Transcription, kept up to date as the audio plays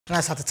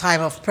That's at the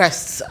time of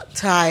press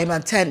time,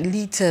 and 10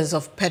 litres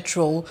of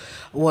petrol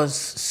was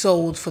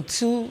sold for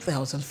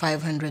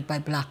 2,500 by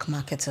black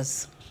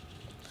marketers.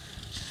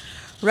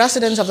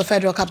 Residents of the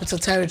Federal Capital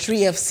Territory,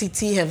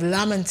 FCT, have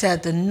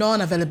lamented the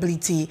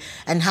non-availability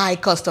and high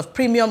cost of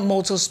premium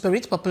motor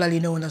spirit, popularly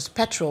known as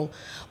petrol,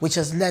 which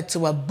has led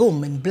to a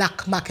boom in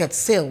black market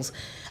sales,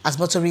 as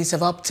motorists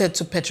have opted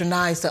to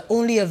patronize the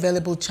only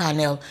available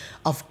channel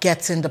of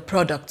getting the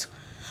product.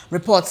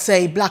 Reports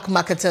say black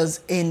marketers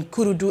in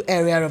Kurudu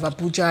area of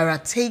Abuja are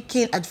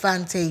taking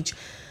advantage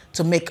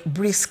to make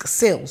brisk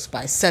sales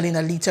by selling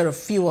a litre of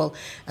fuel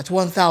at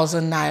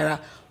 1,000 naira,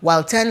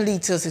 while 10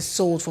 litres is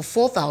sold for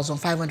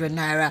 4,500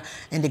 naira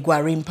in the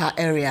Gwarimpa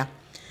area.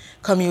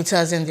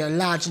 Commuters in their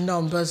large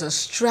numbers are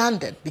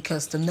stranded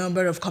because the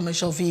number of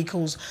commercial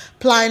vehicles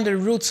plying the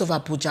routes of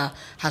Abuja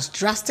has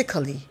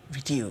drastically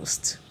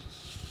reduced.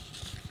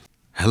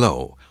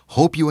 Hello,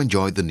 hope you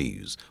enjoyed the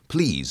news.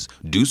 Please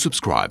do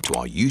subscribe to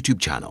our YouTube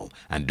channel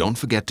and don't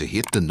forget to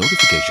hit the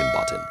notification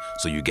button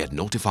so you get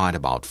notified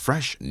about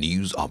fresh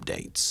news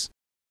updates.